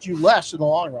going to cost you less in the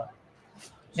long run.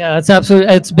 Yeah,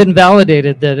 it's been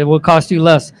validated that it will cost you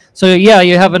less. So yeah,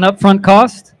 you have an upfront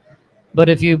cost, but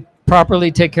if you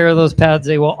properly take care of those pads,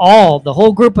 the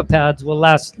whole group of pads will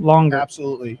last longer.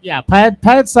 Absolutely. Yeah,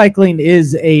 pad cycling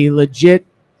is a legit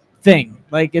thing.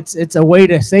 Like it's a way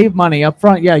to save money up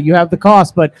front. Yeah, you have the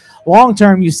cost, but long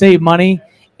term you save money,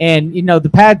 and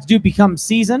the pads do become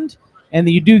seasoned, and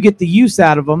you do get the use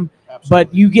out of them. Absolutely.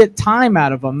 But you get time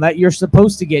out of them that you're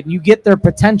supposed to get. You get their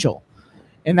potential.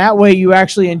 And that way you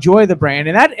actually enjoy the brand.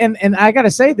 And I got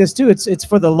to say this too, it's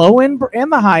for the low end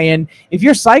and the high end. If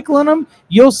you're cycling them,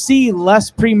 you'll see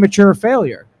less premature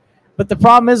failure. But the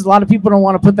problem is a lot of people don't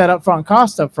want to put that upfront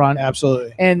cost up front.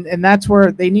 Absolutely. And that's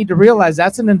where they need to realize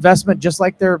that's an investment, just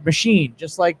like their machine,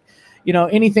 just like,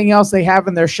 anything else they have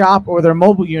in their shop or their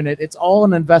mobile unit. It's all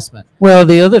an investment. Well,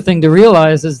 the other thing to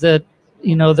realize is that,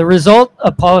 the result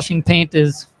of polishing paint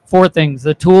is 4 things: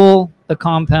 the tool, the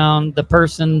compound, the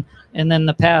person, and then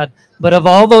the pad. But of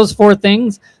all those 4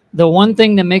 things, the one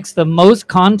thing that makes the most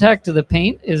contact to the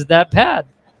paint is that pad.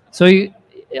 So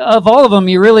of all of them,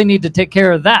 you really need to take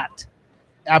care of that.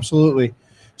 Absolutely.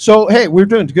 So, hey, we're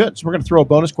doing good. So we're going to throw a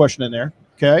bonus question in there.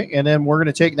 Okay. And then we're going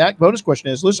to take that bonus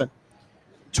question is, listen,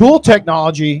 tool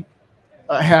technology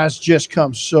has just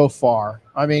come so far.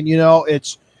 I mean,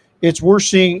 we're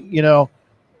seeing,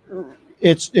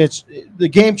 it's the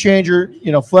game changer.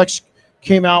 Flex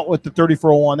came out with the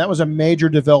 3401. That was a major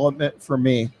development for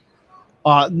me.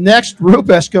 Next,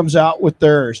 Rupes comes out with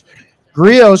theirs.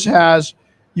 Griot's has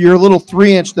your little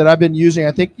 3-inch that I've been using.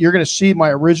 I think you're going to see my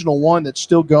original one that's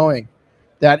still going.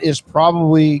 That is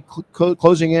probably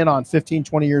closing in on 15,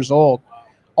 20 years old.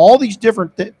 All these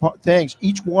different things,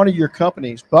 each one of your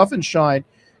companies, Buff and Shine,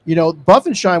 Buff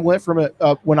and Shine went from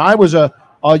when I was a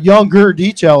younger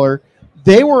detailer,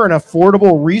 they were an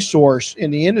affordable resource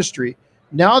in the industry.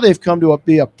 Now they've come to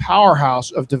be a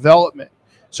powerhouse of development.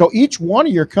 So each one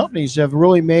of your companies have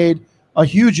really made a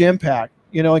huge impact,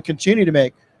 and continue to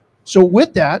make. So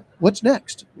with that, what's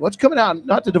next? What's coming out?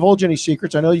 Not to divulge any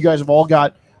secrets. I know you guys have all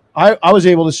got, I was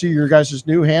able to see your guys'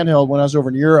 new handheld when I was over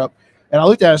in Europe. And I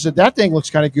looked at it and said, that thing looks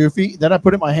kind of goofy. Then I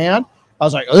put it in my hand. I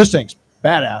was like, oh, this thing's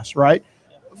badass, right?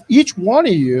 Each one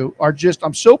of you are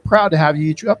I'm so proud to have you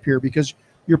each up here because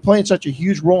you're playing such a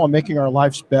huge role in making our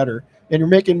lives better. And you're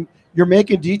making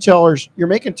detailers, you're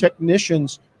making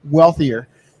technicians wealthier.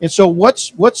 And so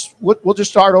we'll just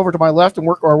start over to my left and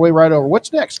work our way right over.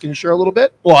 What's next? Can you share a little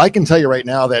bit? Well, I can tell you right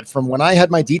now that from when I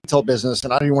had my detail business,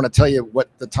 and I don't even want to tell you what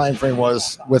the time frame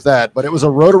was with that, but it was a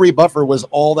rotary buffer was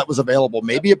all that was available.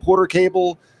 Maybe a Porter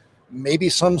cable, maybe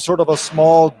some sort of a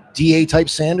small DA type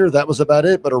sander. That was about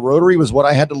it. But a rotary was what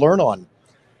I had to learn on.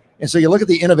 And so you look at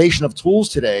the innovation of tools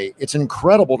today, it's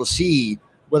incredible to see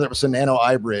whether it was a nano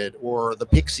hybrid or the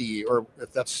Pixie, or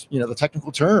if that's, the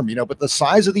technical term, but the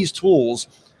size of these tools.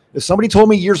 If somebody told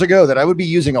me years ago that I would be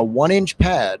using a 1-inch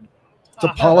pad to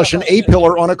polish an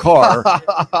A-pillar on a car,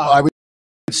 I would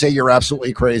say you're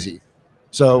absolutely crazy.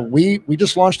 So we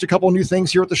just launched a couple of new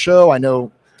things here at the show. I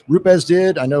know Rupes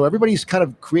did. I know everybody's kind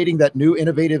of creating that new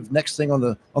innovative next thing on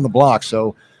the block.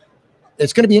 So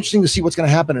it's going to be interesting to see what's going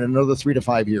to happen in another 3 to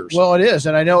 5 years. Well, it is.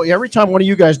 And I know every time one of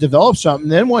you guys develops something,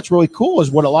 then what's really cool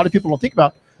is what a lot of people don't think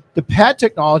about. The pad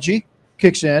technology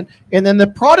kicks in, and then the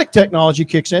product technology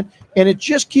kicks in, and it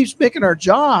just keeps making our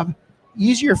job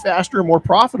easier, faster, and more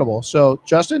profitable. So,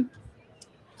 Justin?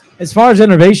 As far as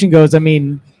innovation goes, I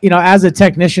mean, as a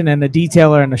technician and a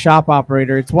detailer and a shop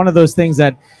operator, it's one of those things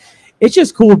that it's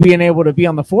just cool being able to be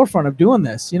on the forefront of doing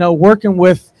this, working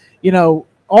with,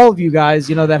 all of you guys,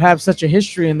 that have such a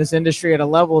history in this industry at a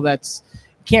level that's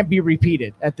can't be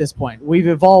repeated at this point. We've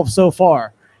evolved so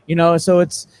far, so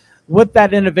it's with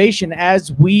that innovation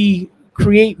as we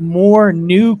create more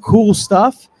new cool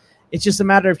stuff. It's just a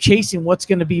matter of chasing what's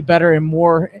going to be better and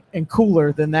more and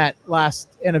cooler than that last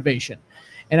innovation.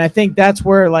 And I think that's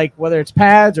where, like, whether it's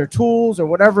pads or tools or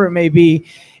whatever it may be,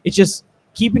 it's just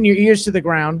keeping your ears to the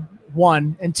ground,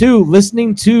 1, and 2,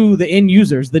 listening to the end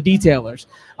users, the detailers,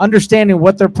 understanding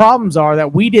what their problems are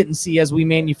that we didn't see as we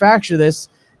manufacture this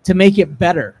to make it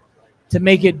better, to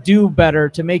make it do better,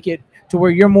 to make it to where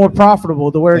you're more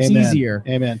profitable, to where it's easier.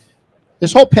 Amen.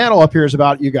 This whole panel up here is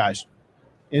about you guys.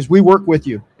 Is we work with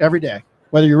you every day,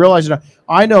 whether you realize it or not.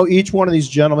 I know each one of these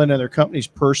gentlemen and their companies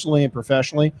personally and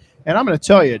professionally, and I'm going to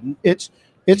tell you, it's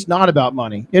not about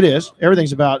money. It is.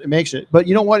 Everything's about, it makes it. But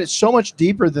you know what? It's so much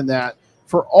deeper than that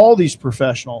for all these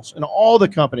professionals and all the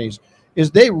companies,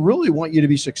 is they really want you to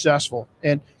be successful.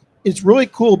 And it's really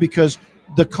cool because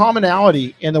the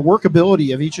commonality and the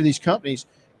workability of each of these companies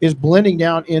is blending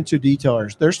down into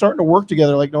detailers. They're starting to work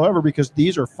together like no ever because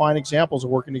these are fine examples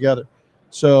of working together.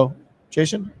 So,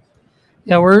 Jason?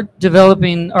 Yeah, we're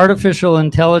developing artificial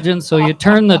intelligence. So you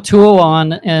turn the tool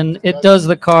on and it does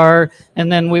the car,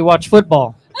 and then we watch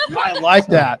football. I like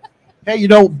that. Hey,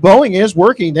 Boeing is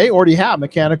working. They already have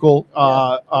mechanical.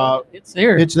 It's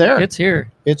there. It's there. It's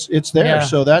here. It's there. Yeah.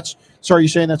 So so are you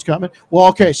saying that's coming? Well,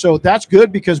 okay. So that's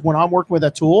good because when I'm working with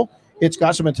that tool, it's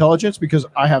got some intelligence because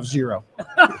I have 0.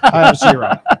 I have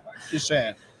 0. Just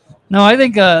saying. No, I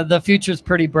think the future is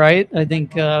pretty bright. I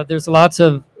think there's lots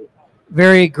of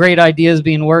very great ideas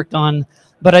being worked on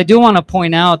But I do want to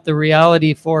point out the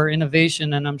reality for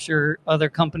innovation, and I'm sure other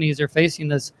companies are facing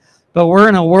this, but we're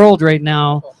in a world right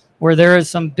now where there is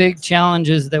some big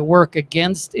challenges that work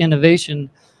against innovation,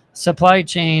 supply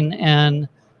chain, and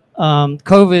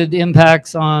COVID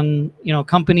impacts on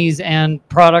companies and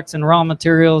products and raw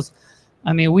materials.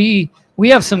 I mean, we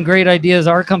have some great ideas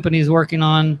our company is working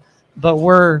on, but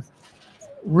we're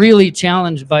really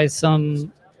challenged by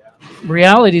some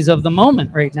realities of the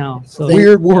moment right now. So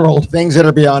Weird world. Things that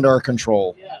are beyond our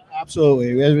control.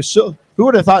 Absolutely. It was who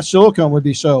would have thought silicone would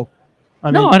be so?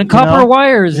 And copper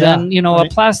wires and I a mean,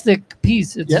 plastic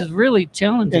piece. It's really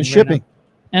challenging. and shipping.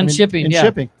 And shipping. And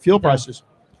shipping. Fuel prices.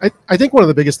 I think one of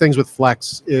the biggest things with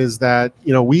Flex is that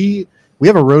we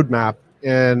have a roadmap,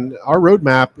 and our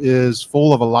roadmap is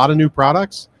full of a lot of new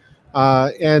products,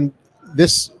 and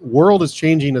this world is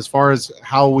changing as far as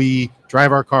how we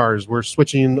drive our cars. We're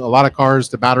switching a lot of cars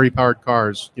to battery-powered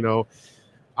cars.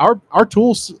 Our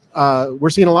tools, we're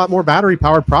seeing a lot more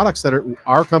battery-powered products that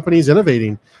our company's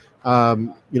innovating.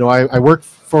 I work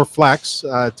for Flex,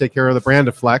 take care of the brand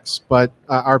of Flex, but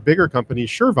our bigger company,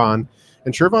 Shervon,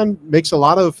 and Shervon makes a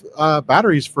lot of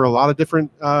batteries for a lot of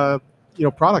different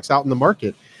products out in the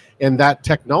market. And that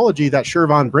technology that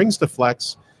Shervon brings to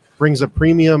Flex brings a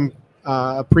premium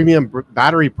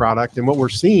battery product. And what we're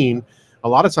seeing a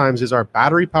lot of times is our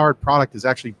battery powered product is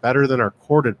actually better than our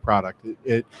corded product.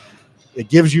 It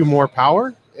gives you more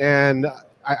power, and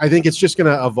I think it's just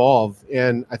going to evolve,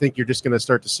 and I think you're just going to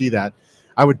start to see that.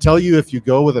 I would tell you, if you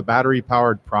go with a battery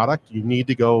powered product, you need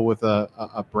to go with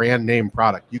a brand name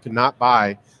product. You cannot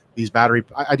buy these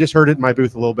I just heard it in my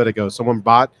booth a little bit ago. Someone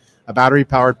bought a battery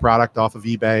powered product off of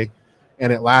eBay,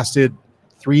 and it lasted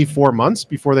 3-4 months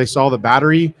before they saw the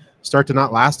battery start to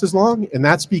not last as long. And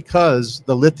that's because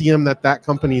the lithium that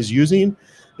company is using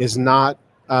is not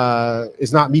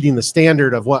meeting the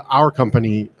standard of what our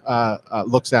company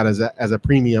looks at as a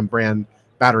premium brand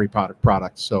battery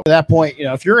product. So At that point,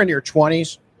 if you're in your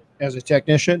 20s as a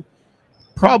technician,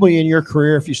 probably in your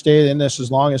career, if you stay in this as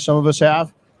long as some of us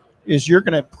have, is you're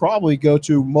going to probably go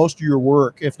to most of your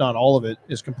work, if not all of it,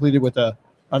 is completed with a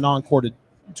non-corded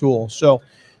tool. So,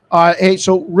 hey,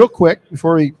 so real quick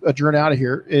before we adjourn out of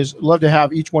here, is love to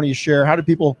have each one of you share. How do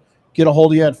people get a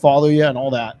hold of you and follow you and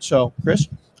all that? So, Chris?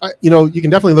 You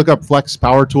can definitely look up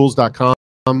flexpowertools.com.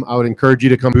 I would encourage you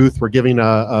to come booth. We're giving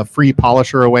a free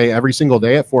polisher away every single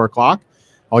day at 4:00.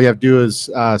 All you have to do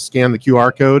is scan the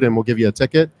QR code, and we'll give you a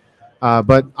ticket.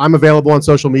 But I'm available on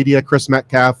social media, Chris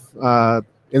Metcalf,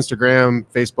 Instagram,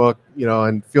 Facebook,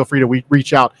 and feel free to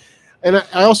reach out. And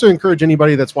I also encourage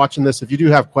anybody that's watching this, if you do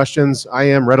have questions, I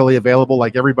am readily available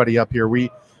like everybody up here. We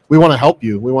want to help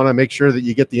you. We want to make sure that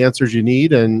you get the answers you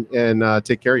need and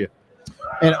take care of you.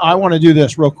 And I want to do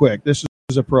this real quick. This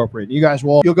is appropriate. You guys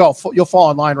you'll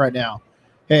fall in line right now.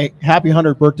 Hey, happy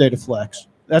 100th birthday to Flex.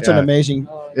 That's an amazing.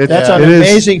 That's an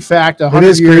amazing fact. 100 it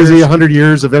is years, crazy. 100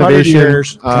 years of innovation. 100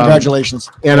 years. Congratulations.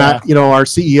 And our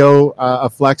CEO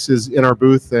of Flex is in our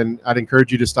booth, and I'd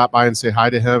encourage you to stop by and say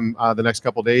hi to him the next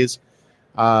couple of days.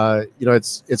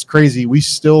 It's crazy. We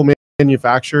still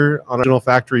manufacture on a original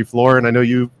factory floor, and I know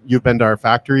you've been to our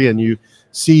factory, and you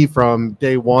see from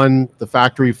day one the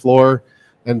factory floor,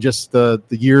 and just the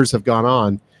years have gone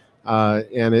on.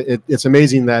 And it's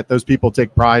amazing that those people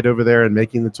take pride over there in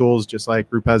making the tools, just like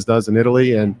Rupes does in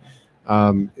Italy. And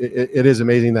it is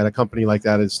amazing that a company like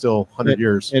that is still 100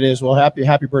 years. It is. Well,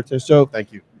 happy birthday. So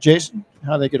thank you. Jason,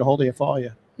 how do they get a hold of you and follow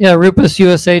you? Yeah,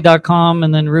 rupususa.com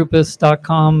and then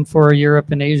rupus.com for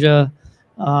Europe and Asia.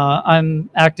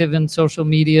 I'm active in social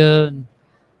media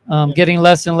and getting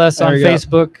less and less on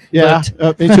Facebook. Yeah,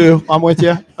 me too. I'm with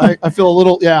you. I feel a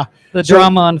little, The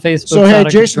drama on Facebook. So hey,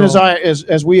 Jason,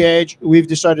 as we age, we've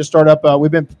decided to start up.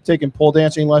 We've been taking pole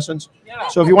dancing lessons. Yeah.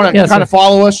 So if you want to kind of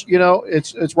follow us,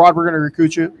 it's Rod. We're going to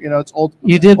recruit you. It's old.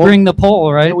 You did bring the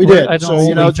pole, right? We did.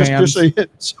 So just so you.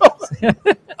 So.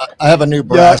 I have a new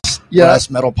brass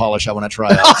metal polish I want to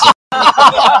try out.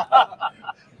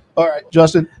 All right,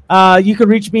 Justin. You can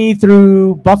reach me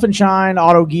through Buff and Shine,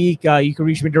 Auto Geek. You can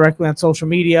reach me directly on social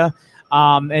media.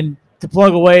 And to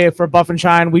plug away for Buff and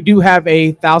Shine, we do have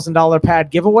a $1,000 pad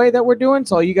giveaway that we're doing.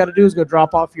 So all you got to do is go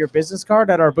drop off your business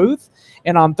card at our booth.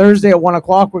 And on Thursday at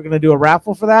 1:00, we're going to do a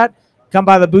raffle for that. Come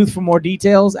by the booth for more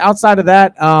details. Outside of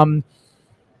that,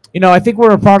 I think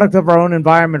we're a product of our own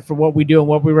environment for what we do and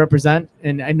what we represent.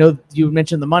 And I know you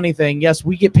mentioned the money thing. Yes,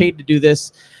 we get paid to do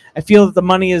this. I feel that the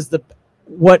money is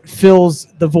what fills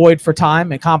the void for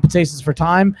time and compensates us for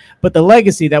time. But the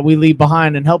legacy that we leave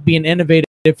behind and help being innovative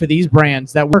for these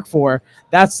brands that work for,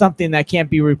 that's something that can't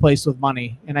be replaced with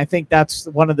money. And I think that's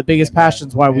one of the biggest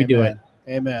passions why we do it.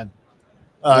 Amen.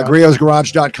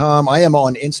 GrayosGarage.com. I am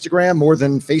on Instagram more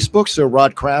than Facebook. So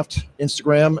Rodcraft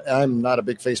Instagram. I'm not a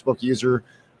big Facebook user,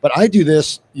 but I do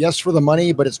this, yes, for the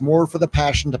money, but it's more for the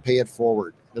passion to pay it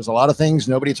forward. There's a lot of things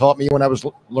nobody taught me when I was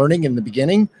learning in the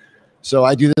beginning. So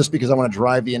I do this because I want to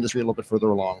drive the industry a little bit further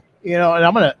along. And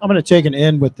I'm gonna take an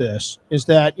end with this. Is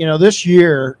that this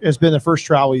year has been the first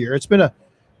travel year. It's been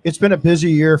a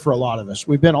busy year for a lot of us.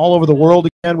 We've been all over the world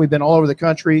again. We've been all over the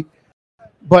country.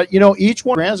 But each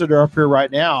one of the brands that are up here right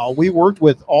now, we worked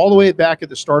with all the way back at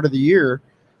the start of the year.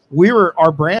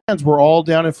 Our brands were all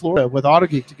down in Florida with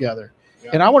AutoGeek together.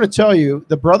 Yeah. And I want to tell you,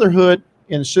 the brotherhood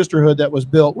and sisterhood that was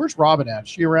built. Where's Robin at? Is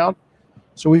she around?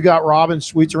 So we've got Robin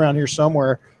Sweets around here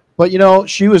somewhere. But,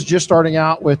 she was just starting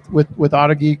out with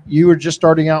AutoGeek. You were just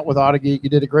starting out with AutoGeek. You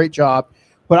did a great job.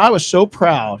 But I was so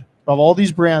proud of all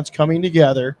these brands coming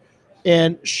together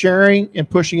and sharing and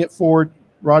pushing it forward.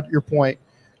 Rod, your point,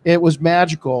 it was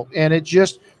magical. And it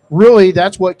just really,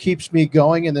 that's what keeps me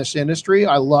going in this industry.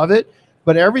 I love it.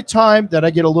 But every time that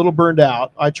I get a little burned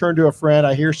out, I turn to a friend,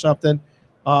 I hear something,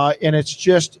 and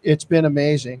it's been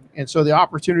amazing. And so the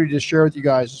opportunity to share with you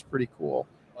guys is pretty cool.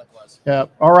 Yeah.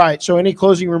 All right. So any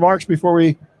closing remarks before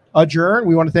we adjourn?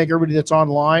 We want to thank everybody that's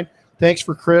online. Thanks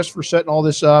for Chris for setting all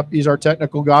this up. He's our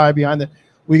technical guy behind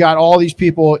we got all these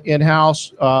people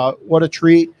in-house. What a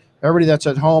treat. Everybody that's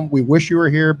at home, we wish you were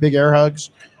here. Big air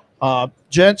hugs.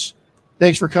 Gents,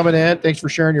 thanks for coming in. Thanks for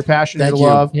sharing your passion and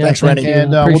love. Yeah, thanks, Renny.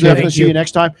 And we'll definitely see you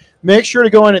next time. Make sure to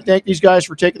go in and thank these guys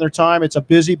for taking their time. It's a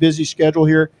busy, busy schedule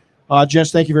here.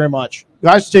 Gents, thank you very much.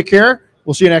 Guys, take care.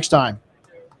 We'll see you next time.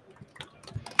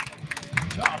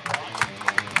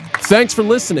 Thanks for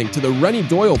listening to the Renny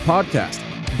Doyle podcast,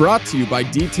 brought to you by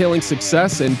Detailing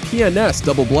Success and PNS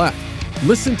Double Black.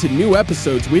 Listen to new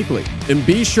episodes weekly, and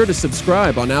be sure to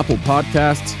subscribe on Apple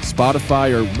Podcasts,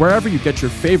 Spotify, or wherever you get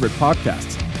your favorite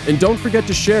podcasts. And don't forget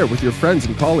to share with your friends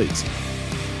and colleagues.